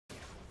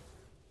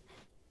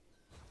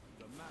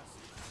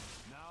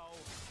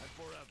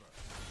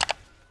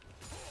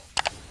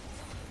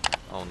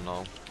Oh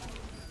no.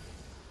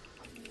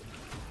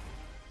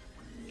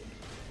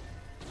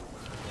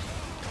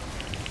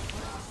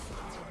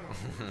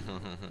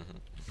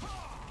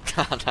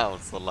 God, that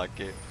was so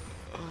lucky.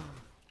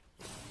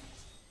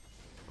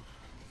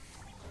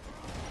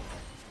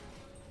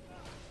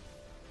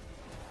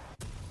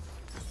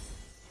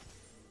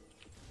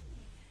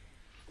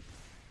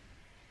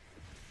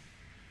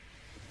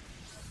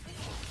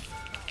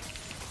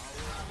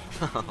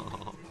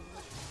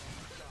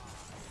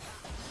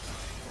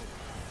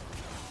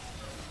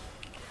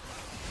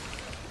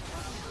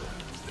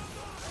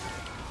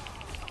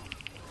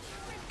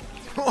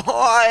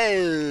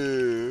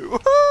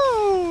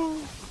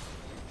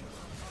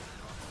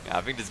 Yeah,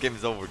 I think this game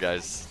is over,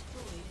 guys.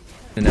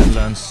 In the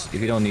Netherlands,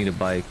 if you don't need a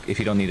bike, if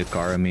you don't need a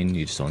car, I mean,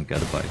 you just don't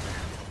get a bike.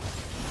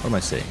 What am I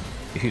saying?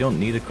 If you don't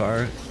need a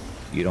car,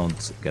 you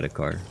don't get a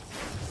car.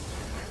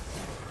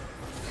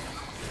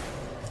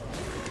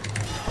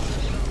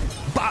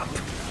 Bop!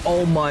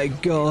 Oh my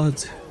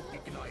god!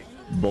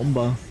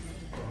 Bomba.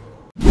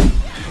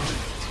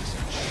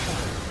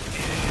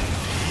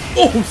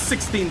 Oh,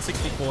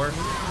 1664.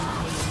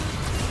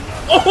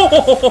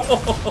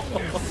 Oh!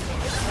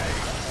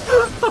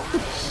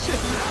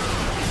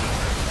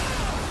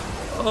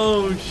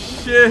 Oh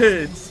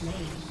shit!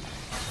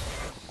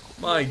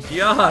 My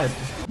god!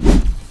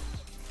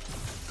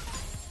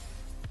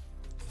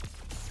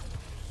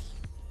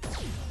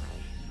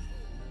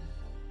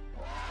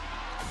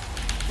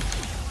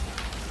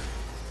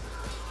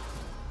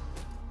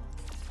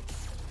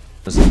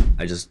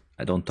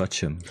 I don't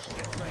touch him.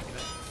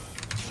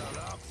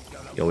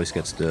 He always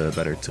gets the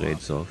better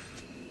trades off.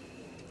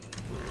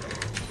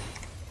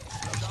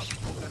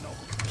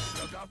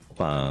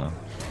 Hoppa.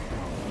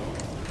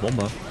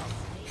 Bomba.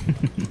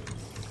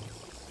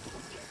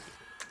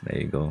 There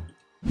you go.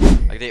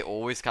 Like, they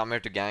always come here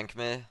to gank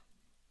me.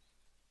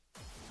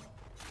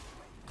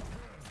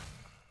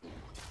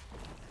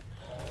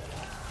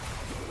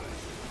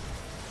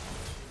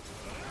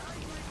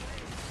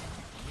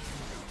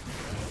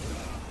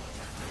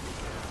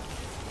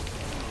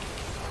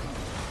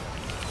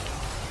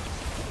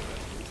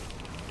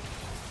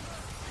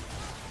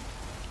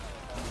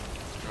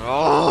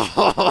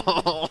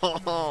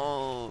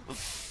 Oh,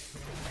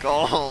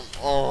 come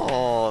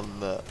on.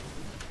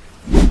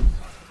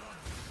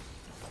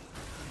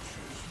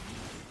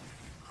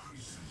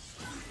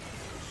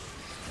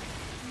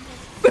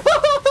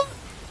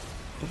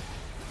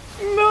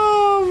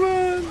 No,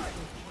 man.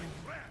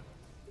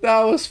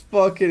 That was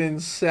fucking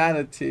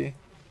insanity.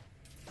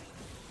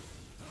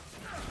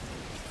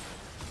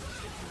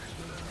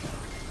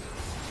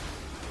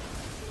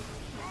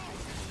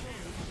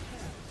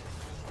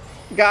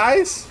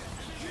 Guys?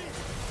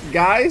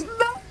 Guys?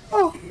 No!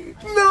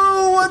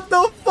 No, what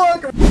the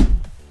fuck?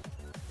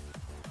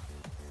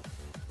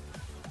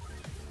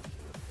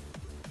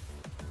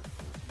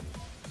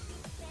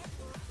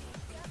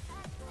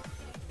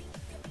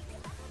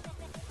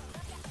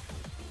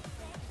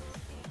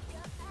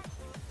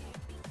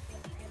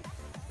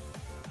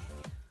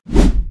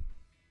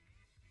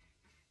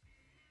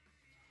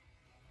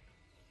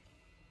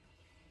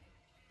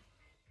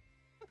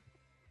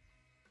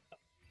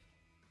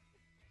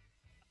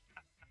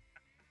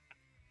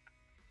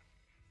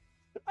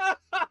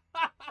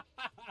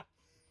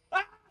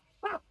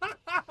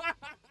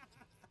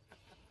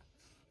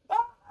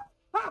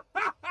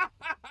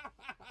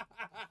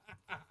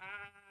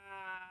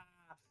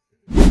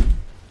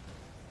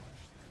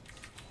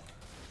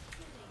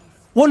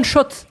 One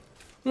shot!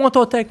 Um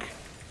auto-attack!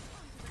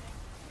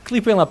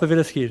 Clipem lá para ver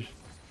a seguir.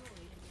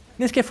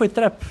 Nem sequer foi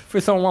trap,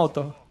 foi só um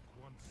auto.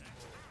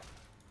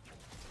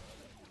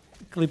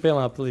 Clipem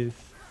lá, please.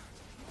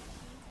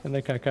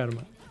 Anda cá,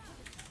 Karma.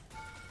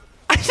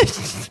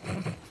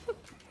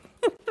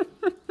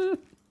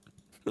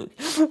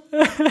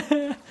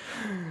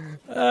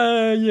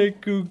 Ai, é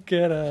que o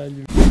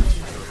caralho. I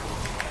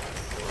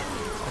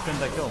couldn't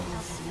that kill.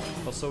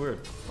 That's so weird.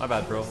 My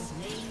bad, bro.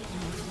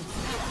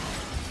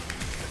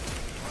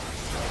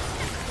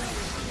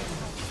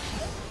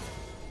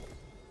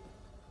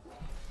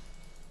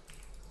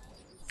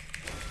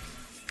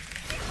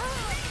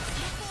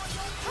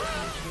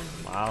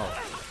 Wow.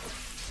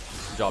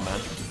 Good job,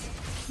 man.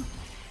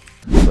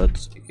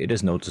 But it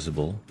is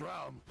noticeable.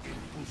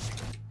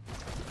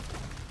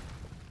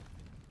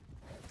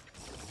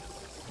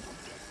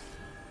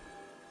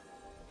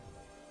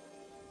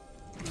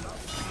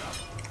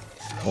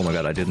 Oh my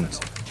god, I didn't.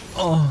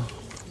 Oh,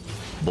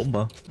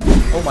 bomba.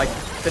 Oh my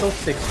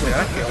fiddlesticks, wait,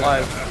 I'm actually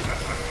alive.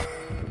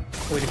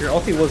 Wait, if your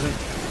ulti wasn't...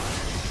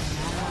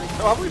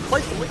 Oh, I've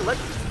replaced the Wicked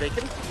Legends,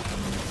 Bacon.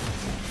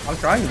 I'm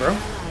trying, bro.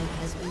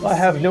 I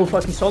have no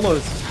fucking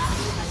solos.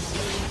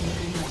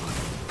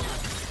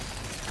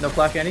 No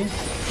plaque any.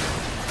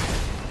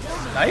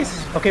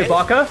 Nice. Okay,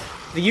 Baka,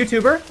 the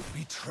YouTuber.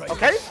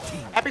 Okay,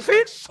 happy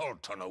feet.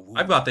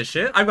 I've got this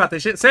shit. I've got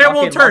this shit. Say it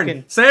won't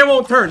turn. Say it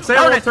won't turn. Say it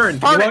won't turn.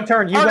 You won't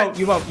turn. You won't.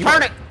 You won't.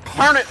 Turn it.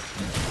 Turn it.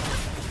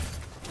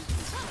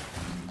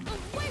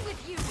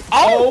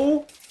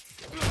 Oh!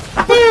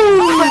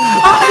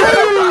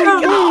 Oh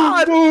my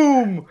god!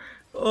 Boom!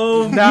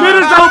 Oh, Nah. mid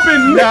is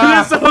open! Nah.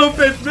 Mid is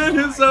open! Mid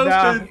is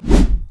open!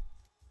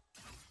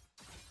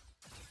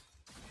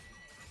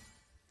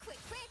 Quick,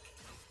 quick!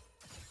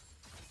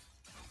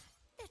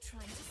 They're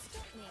trying to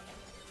stop me.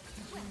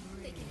 Well,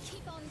 they can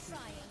keep on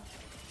trying.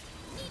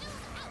 Needle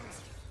out!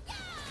 Yeah!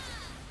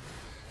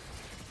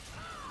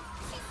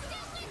 She's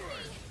still with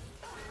me!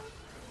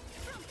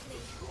 Promptly.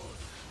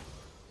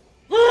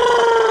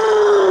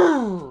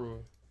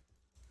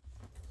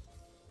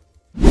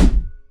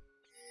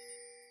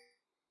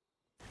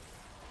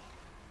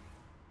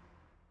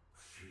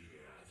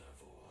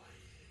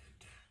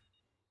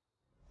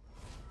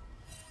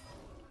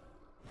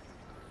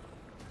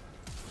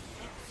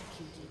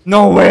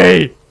 No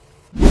way!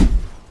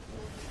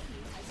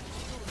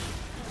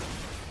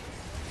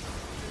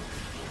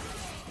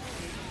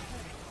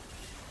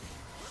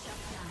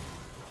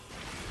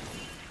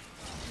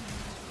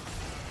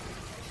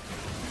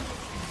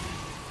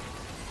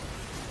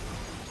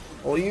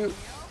 Oh, you...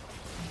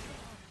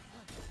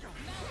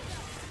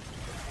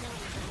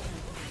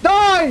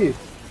 Die!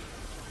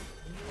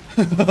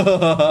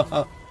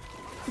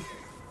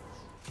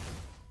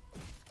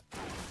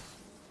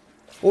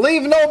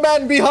 Leave no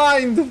man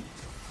behind!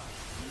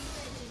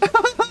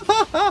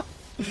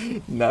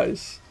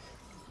 Nice.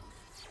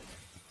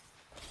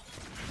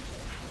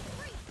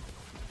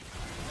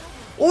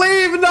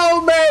 Leave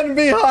no man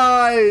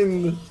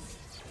behind!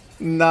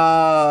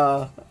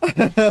 Nah.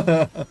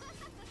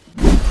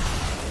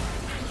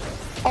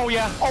 Oh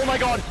yeah, oh my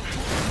god.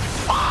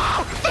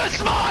 Oh, the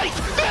smite!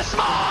 The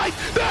smite!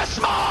 The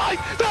smite!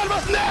 That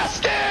was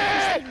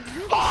nasty!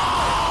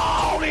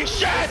 Holy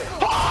shit!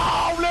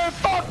 Holy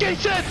fucking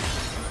shit!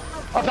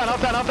 I'm done.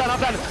 Look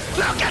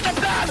at the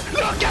plan!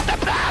 Look at the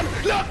plan!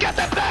 Look at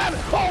the plan!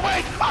 Oh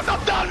wait, I'm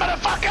not done,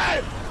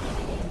 motherfucker!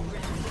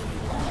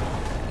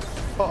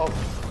 Uh-oh.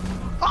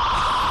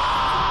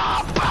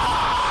 Ah!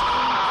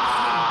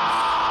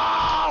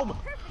 Boom!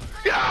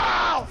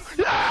 Yeah!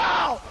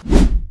 Yeah!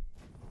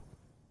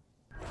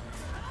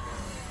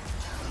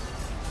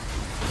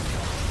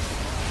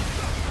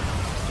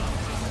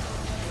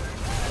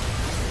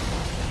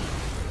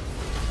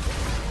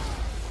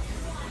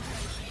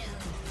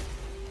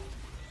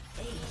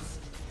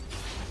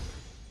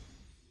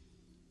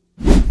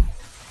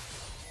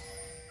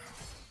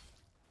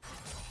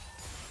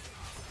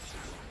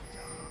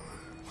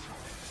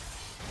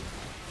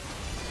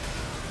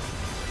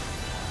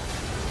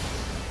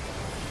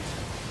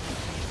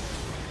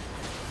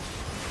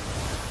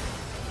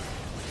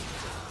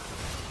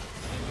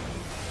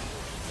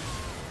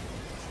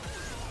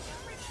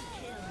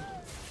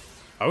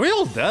 Are we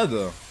all dead?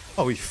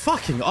 Oh, we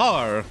fucking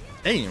are.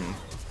 Damn.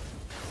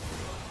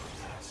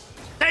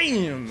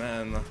 Damn,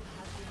 man.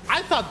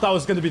 I thought that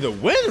was gonna be the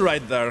win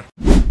right there.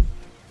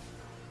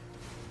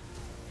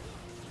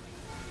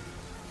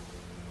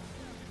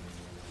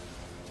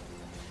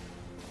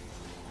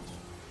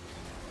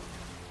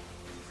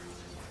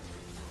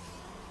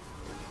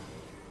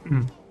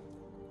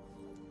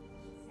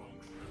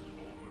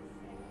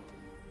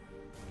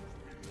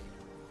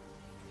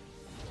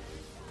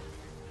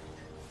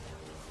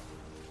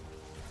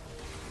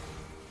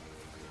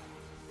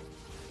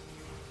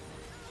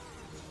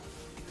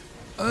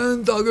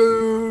 And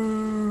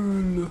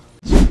again.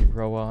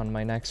 Roa on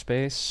my next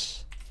base.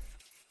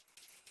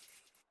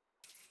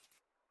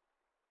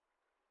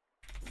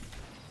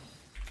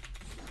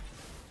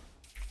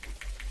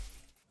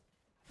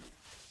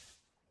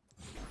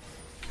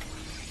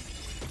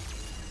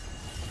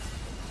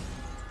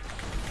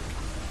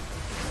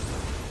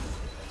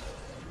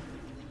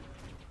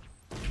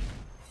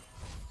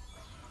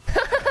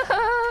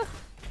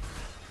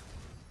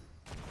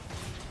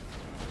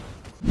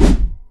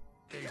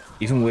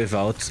 Even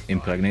without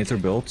Impregnator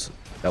build,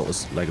 that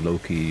was like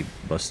low-key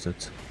busted.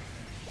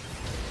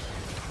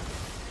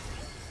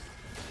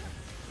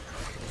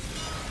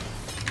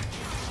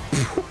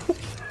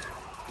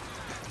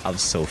 I'm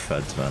so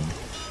fed, man.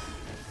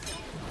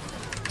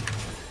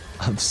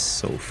 I'm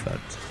so fed.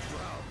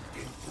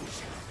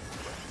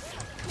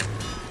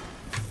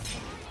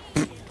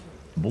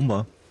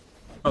 Bomba.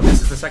 Oh,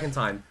 this is the second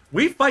time.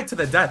 We fight to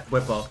the death,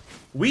 Whippo.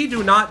 We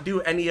do not do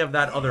any of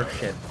that other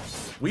shit.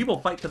 We will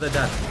fight to the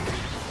death.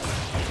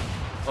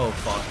 Oh,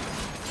 fuck.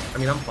 I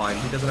mean, I'm fine.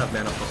 He doesn't have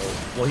mana for ult.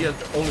 Well, he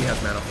only has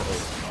mana for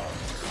ult.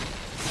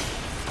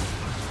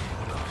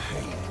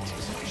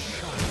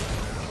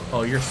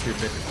 Oh, you're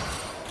stupid.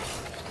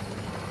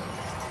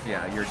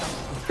 Yeah, you're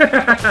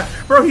dumb.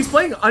 Bro, he's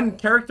playing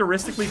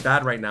uncharacteristically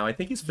bad right now. I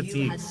think he's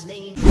fatigued.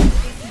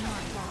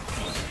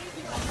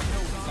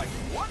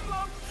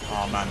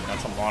 Oh man,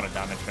 that's a lot of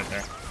damage right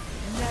there.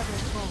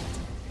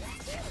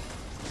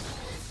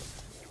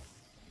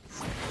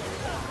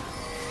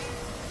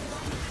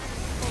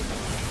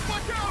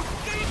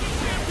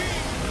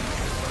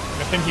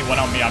 Good thing he went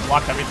on me. I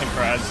blocked everything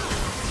for Ez.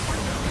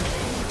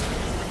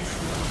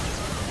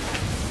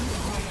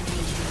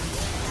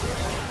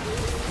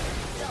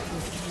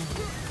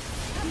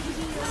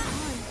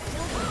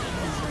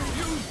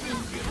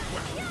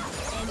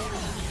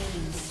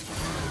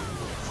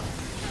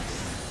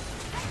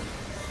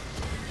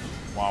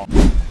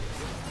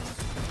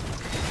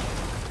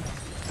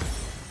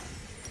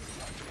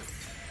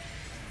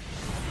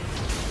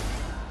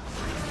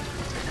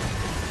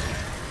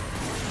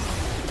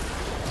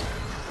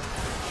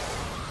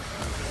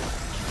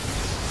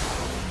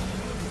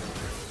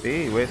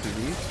 Hey, where's he?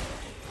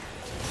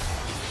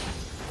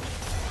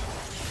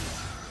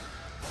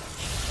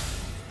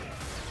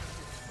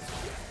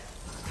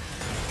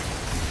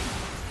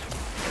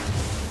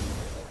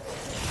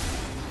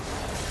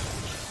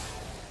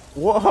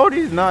 What? How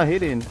is not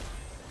hitting?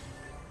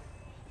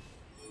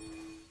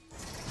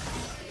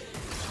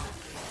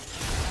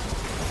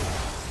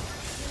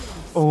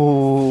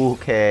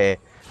 Okay.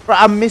 Bro,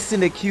 I'm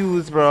missing the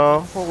cues, bro.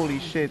 Holy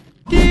shit.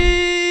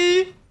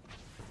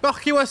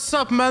 Porky, what's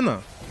up,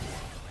 man?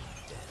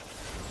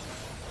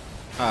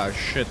 Ah,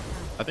 shit.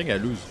 I think I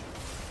lose.